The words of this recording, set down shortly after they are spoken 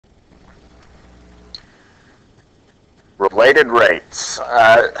Related rates.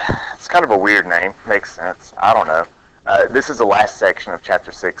 It's kind of a weird name. Makes sense. I don't know. This is the last section of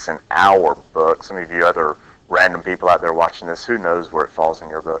Chapter 6 in our book. Some of you other random people out there watching this, who knows where it falls in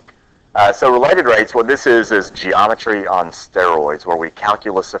your book. So related rates, what this is geometry on steroids, where we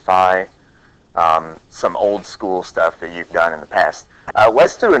calculusify some old school stuff that you've done in the past.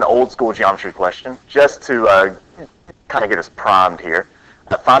 Let's do an old school geometry question, just to kind of get us primed here.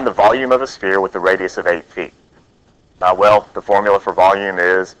 Find the volume of a sphere with a radius of 8 feet. Well, the formula for volume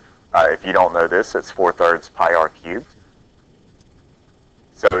is, if you don't know this, it's 4/3 pi r cubed.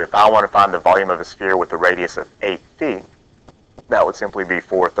 So if I want to find the volume of a sphere with a radius of 8 feet, that would simply be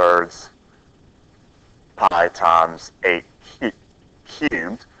 4/3 pi times 8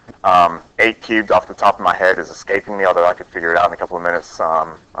 cubed. 8 cubed off the top of my head is escaping me, although I could figure it out in a couple of minutes.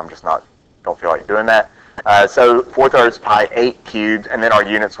 I'm just don't feel like doing that. So 4/3 pi 8 cubed, and then our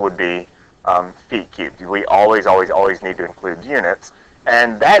units would be feet cubed. We always need to include units.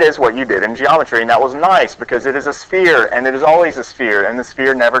 And that is what you did in geometry, and that was nice because it is a sphere, and it is always a sphere, and the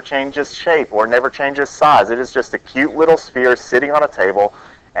sphere never changes shape or never changes size. It is just a cute little sphere sitting on a table,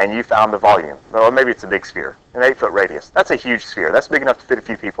 and you found the volume. Or maybe it's a big sphere, an 8-foot radius. That's a huge sphere. That's big enough to fit a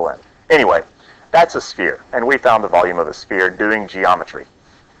few people in. Anyway, that's a sphere, and we found the volume of a sphere doing geometry.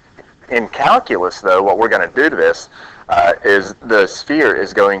 In calculus, though, what we're going to do to this is the sphere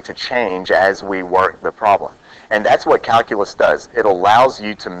is going to change as we work the problem. And that's what calculus does. It allows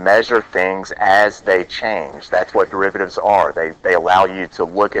you to measure things as they change. That's what derivatives are. They allow you to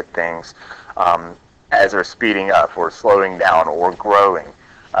look at things as they're speeding up or slowing down or growing.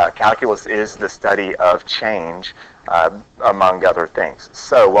 Calculus is the study of change, among other things.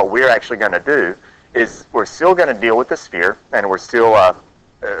 So what we're actually going to do is we're still going to deal with the sphere, and we're still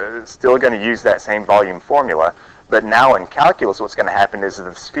going to use that same volume formula. But now in calculus, what's going to happen is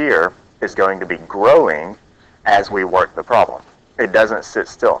the sphere is going to be growing as we work the problem. It doesn't sit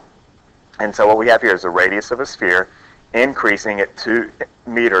still. And so what we have here is a radius of a sphere increasing at 2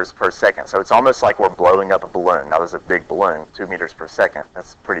 meters per second. So it's almost like we're blowing up a balloon. That was a big balloon, 2 meters per second.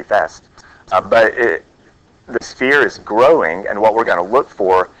 That's pretty fast. But the sphere is growing, and what we're going to look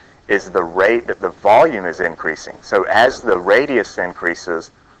for is the rate that the volume is increasing. So as the radius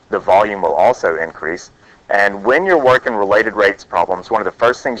increases, the volume will also increase. And when you're working related rates problems, one of the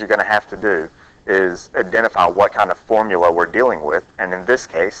first things you're going to have to do is identify what kind of formula we're dealing with, and in this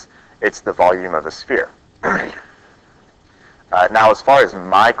case, it's the volume of a sphere. Now, as far as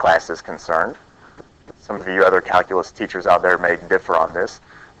my class is concerned, some of you other calculus teachers out there may differ on this,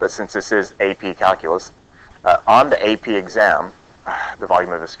 but since this is AP Calculus, on the AP exam, the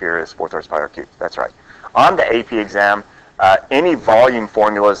volume of a sphere is 4/3 pi r cubed. That's right. On the AP exam, any volume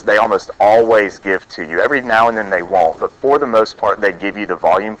formulas, they almost always give to you. Every now and then they won't, but for the most part, they give you the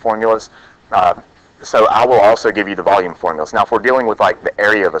volume formulas. So I will also give you the volume formulas. Now, if we're dealing with like the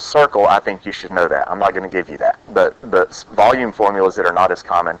area of a circle, I think you should know that. I'm not going to give you that. But volume formulas that are not as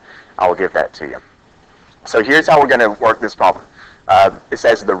common, I will give that to you. So here's how we're going to work this problem. It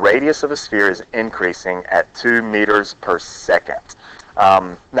says the radius of a sphere is increasing at 2 meters per second.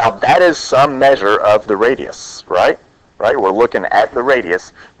 Now, that is some measure of the radius, right? Right? We're looking at the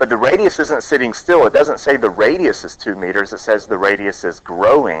radius, but the radius isn't sitting still. It doesn't say the radius is 2 meters. It says the radius is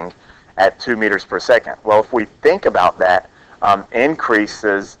growing at 2 meters per second. Well, if we think about that,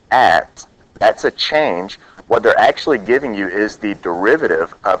 increases at, that's a change. What they're actually giving you is the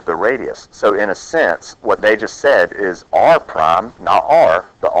derivative of the radius. So in a sense, what they just said is r prime, not r,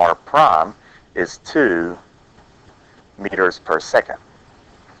 the r prime is 2 meters per second.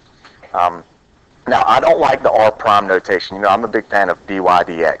 Now, I don't like the r prime notation. You know, I'm a big fan of dy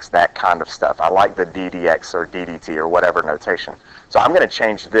dx, that kind of stuff. I like the ddx or ddt or whatever notation. So I'm going to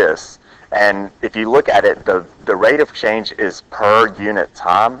change this. And if you look at it, the rate of change is per unit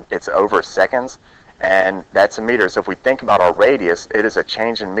time. It's over seconds, and that's a meter. So if we think about our radius, it is a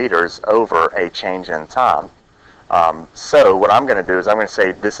change in meters over a change in time. So what I'm going to do is I'm going to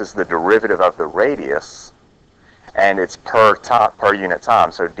say this is the derivative of the radius, and it's per unit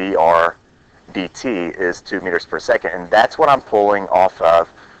time. So dr dt is 2 meters per second, and that's what I'm pulling off of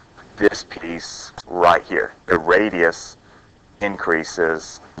this piece right here. The radius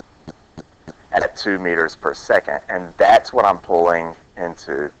increases at 2 meters per second, and that's what I'm pulling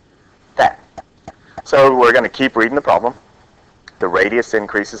into that. So we're going to keep reading the problem. The radius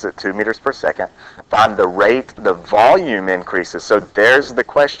increases at 2 meters per second. Find the rate, the volume increases. So there's the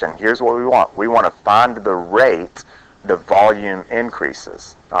question. Here's what we want. We want to find the rate, the volume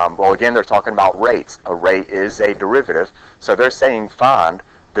increases. Well, again, they're talking about rates. A rate is a derivative. So they're saying find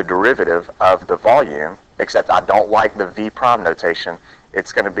the derivative of the volume, except I don't like the v prime notation.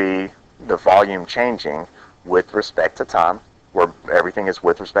 It's going to be the volume changing with respect to time, where everything is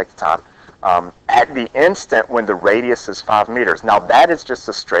with respect to time, at the instant when the radius is 5 meters. Now that is just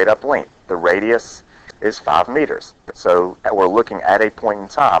a straight up length. The radius is 5 meters. So we're looking at a point in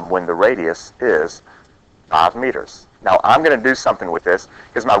time when the radius is 5 meters. Now I'm going to do something with this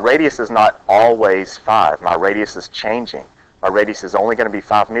because my radius is not always 5. My radius is changing. My radius is only going to be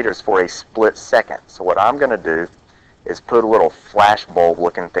 5 meters for a split second. So what I'm going to do is put a little flash bulb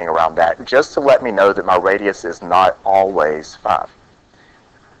looking thing around that just to let me know that my radius is not always 5.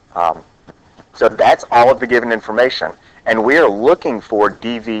 So that's all of the given information. And we are looking for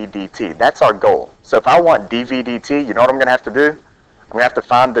dv dt. That's our goal. So if I want dv dt, you know what I'm going to have to do? I'm going to have to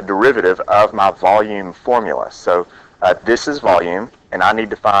find the derivative of my volume formula. So this is volume, and I need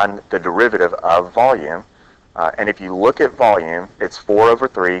to find the derivative of volume. And if you look at volume, it's 4 over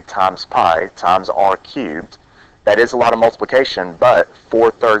 3 times pi times r cubed. That is a lot of multiplication, but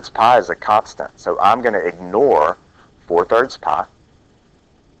 4/3 pi is a constant. So I'm going to ignore 4/3 pi,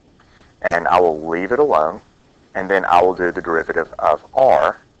 and I will leave it alone. And then I will do the derivative of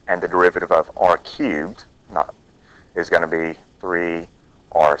r, and the derivative of r cubed is going to be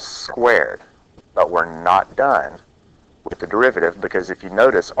 3r squared. But we're not done with the derivative, because if you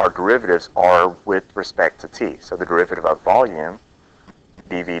notice, our derivatives are with respect to t. So the derivative of volume,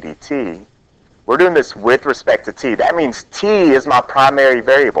 dv dt, we're doing this with respect to t. That means t is my primary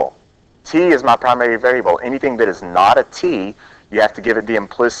variable. T is my primary variable. Anything that is not a t, you have to give it the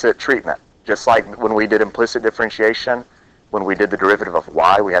implicit treatment. Just like when we did implicit differentiation, when we did the derivative of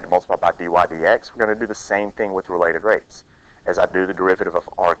y, we had to multiply by dy dx. We're going to do the same thing with related rates. As I do the derivative of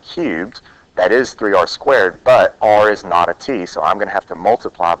r cubed, that is 3r squared, but r is not a t, so I'm going to have to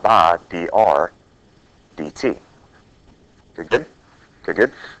multiply by dr dt. Good?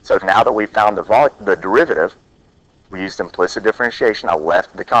 Good. So now that we found the derivative, we used implicit differentiation. I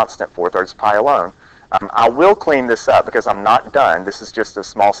left the constant 4/3 pi alone. I will clean this up because I'm not done. This is just a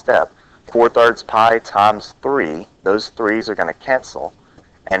small step. 4/3 pi times 3, those 3's are going to cancel,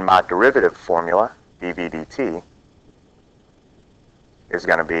 and my derivative formula, dv dt, is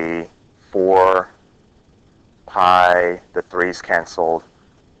going to be 4 pi, the 3's canceled,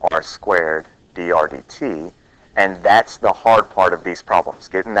 r squared, dr dt. And that's the hard part of these problems,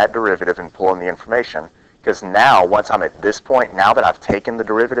 getting that derivative and pulling the information. Because now, once I'm at this point, now that I've taken the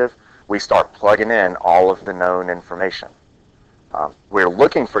derivative, we start plugging in all of the known information. We're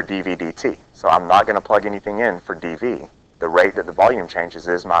looking for dv dt, so I'm not going to plug anything in for dv. The rate that the volume changes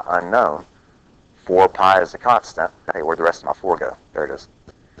is my unknown. 4 pi is a constant. Hey, where'd the rest of my 4 go? There it is.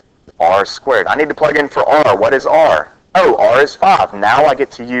 R squared. I need to plug in for r. What is r? Oh, r is 5. Now I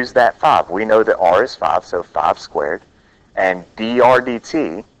get to use that 5. We know that r is 5, so 5 squared. And dr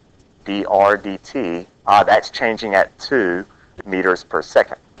dt, that's changing at 2 meters per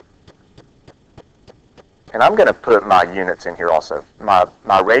second. And I'm going to put my units in here also.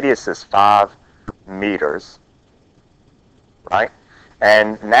 My radius is 5 meters, right?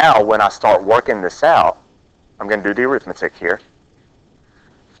 And now when I start working this out, I'm going to do the arithmetic here.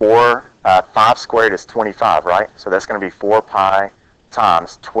 5 squared is 25, right? So that's going to be 4 pi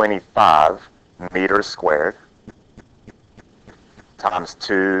times 25 meters squared times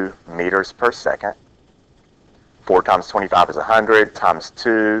 2 meters per second. 4 times 25 is 100, times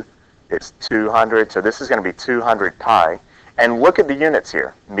 2 is 200. So this is going to be 200 pi. And look at the units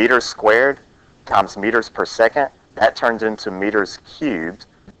here. Meters squared times meters per second, that turns into meters cubed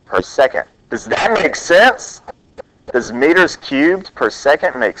per second. Does that make sense? Does meters cubed per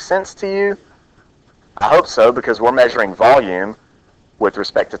second make sense to you? I hope so, because we're measuring volume with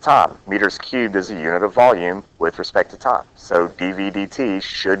respect to time. Meters cubed is a unit of volume with respect to time. So dv dt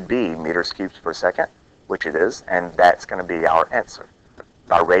should be meters cubed per second, which it is, and that's going to be our answer.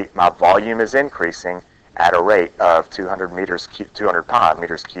 My volume is increasing at a rate of 200 pi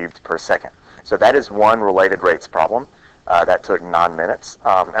meters cubed per second. So that is one related rates problem. That took 9 minutes.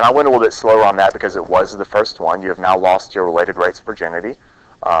 And I went a little bit slower on that because it was the first one. You have now lost your related rates virginity.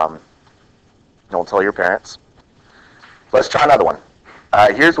 Don't tell your parents. Let's try another one.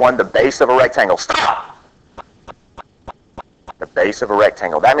 Here's one, the base of a rectangle. Stop! The base of a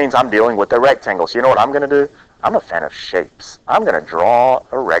rectangle. That means I'm dealing with a rectangle. So you know what I'm going to do? I'm a fan of shapes. I'm going to draw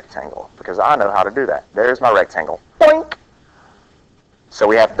a rectangle because I know how to do that. There's my rectangle. Boink! So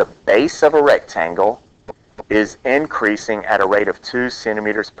we have the base of a rectangle is increasing at a rate of 2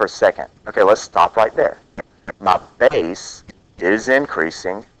 centimeters per second. Okay, let's stop right there. My base is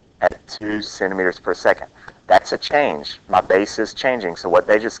increasing at 2 centimeters per second. That's a change. My base is changing. So what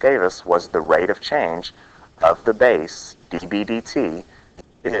they just gave us was the rate of change of the base, dB dt,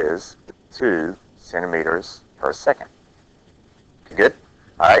 is 2 centimeters per second. Good?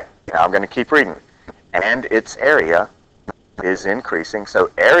 All right, now I'm going to keep reading. and its area is increasing. So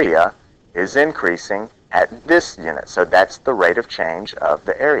area is increasing at this unit. So that's the rate of change of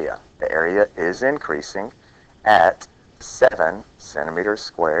the area. The area is increasing at 7 centimeters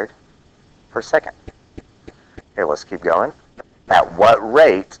squared per second. Okay, let's keep going. At what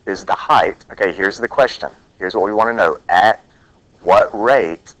rate is the height? Okay, here's the question. Here's what we want to know. At what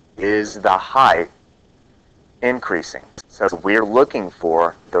rate is the height increasing? So we're looking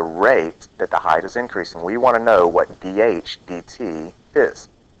for the rate that the height is increasing. We want to know what dH dt is.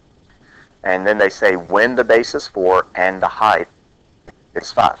 And then they say when the base is 4 and the height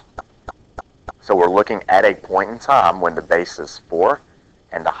is 5. So we're looking at a point in time when the base is 4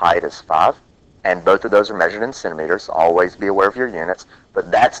 and the height is 5. And both of those are measured in centimeters. Always be aware of your units.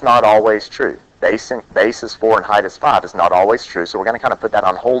 But that's not always true. Base is 4 and height is 5 is not always true. So we're going to kind of put that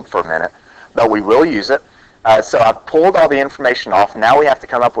on hold for a minute. But we will use it. So I've pulled all the information off. Now we have to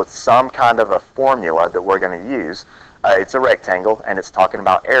come up with some kind of a formula that we're going to use. It's a rectangle, and it's talking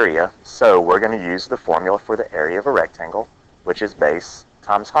about area. So we're going to use the formula for the area of a rectangle, which is base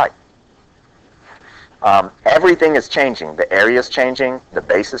times height. Everything is changing. The area is changing. The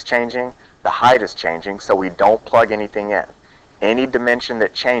base is changing. The height is changing, so we don't plug anything in. Any dimension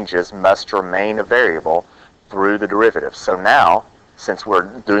that changes must remain a variable through the derivative. So now, since we're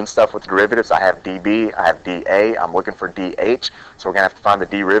doing stuff with derivatives, I have dB, I have dA, I'm looking for dH, so we're going to have to find the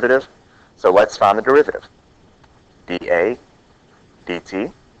derivative. So let's find the derivative. dA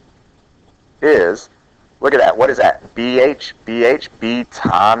dt is, look at that, what is that? BH, B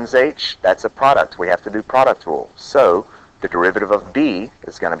times H, that's a product. We have to do product rule. So the derivative of B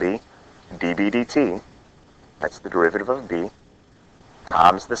is going to be dB dt, that's the derivative of B,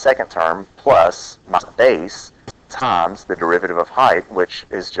 times the second term plus my base times the derivative of height, which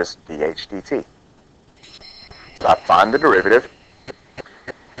is just dH dt. So I find the derivative,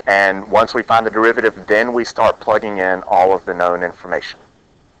 and once we find the derivative, then we start plugging in all of the known information.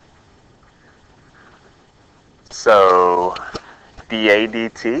 So dA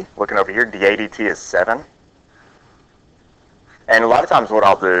dt, looking over here, dA dt is 7. And a lot of times what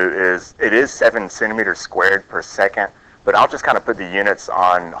I'll do is, it is 7 centimeters squared per second, but I'll just kind of put the units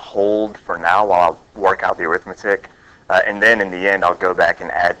on hold for now while I work out the arithmetic. And then in the end, I'll go back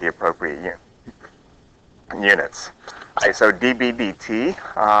and add the appropriate units. All right, so dB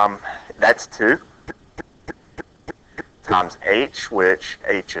dt, that's 2, times h, which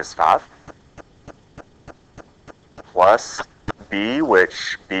h is 5, plus b,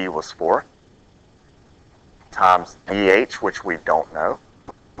 which b was 4, times dH, which we don't know.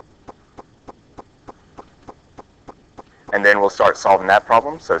 And then we'll start solving that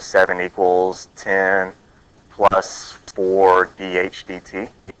problem. So 7 equals 10 plus 4 dH dt.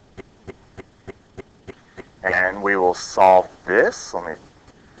 And we will solve this. Let me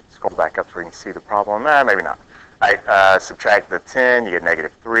scroll back up so we can see the problem. Maybe not. All right, subtract the 10, you get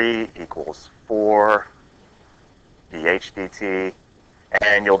negative 3 equals 4 dH dt.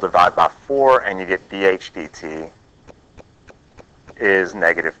 And you'll divide by 4, and you get dH dt is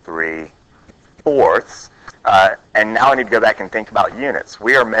negative 3/4. And now I need to go back and think about units.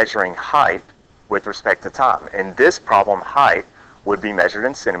 We are measuring height with respect to time. In this problem, height would be measured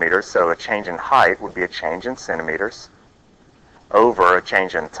in centimeters, so a change in height would be a change in centimeters over a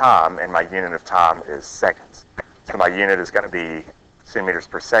change in time, and my unit of time is seconds. So my unit is going to be centimeters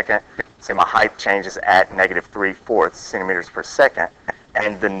per second. So my height changes at negative 3/4 centimeters per second.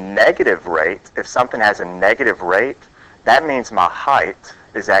 And the negative rate, if something has a negative rate, that means my height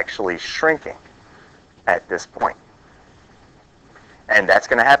is actually shrinking at this point. And that's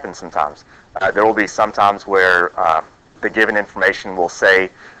going to happen sometimes. There will be some times where the given information will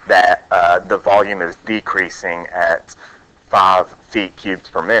say that the volume is decreasing at 5 feet cubed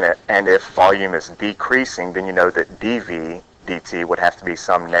per minute. And if volume is decreasing, then you know that dV dt would have to be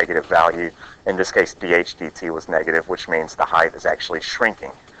some negative value. In this case, dH dt was negative, which means the height is actually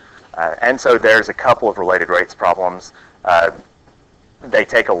shrinking. And so there's a couple of related rates problems. They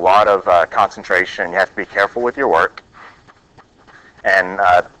take a lot of concentration. You have to be careful with your work. And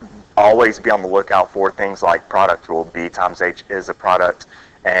always be on the lookout for things like product rule. B times H is a product.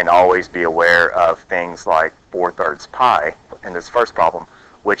 And always be aware of things like 4/3 pi in this first problem,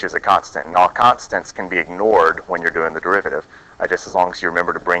 which is a constant. And all constants can be ignored when you're doing the derivative, just as long as you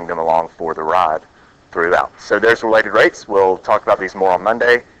remember to bring them along for the ride throughout. So there's related rates. We'll talk about these more on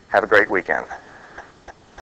Monday. Have a great weekend.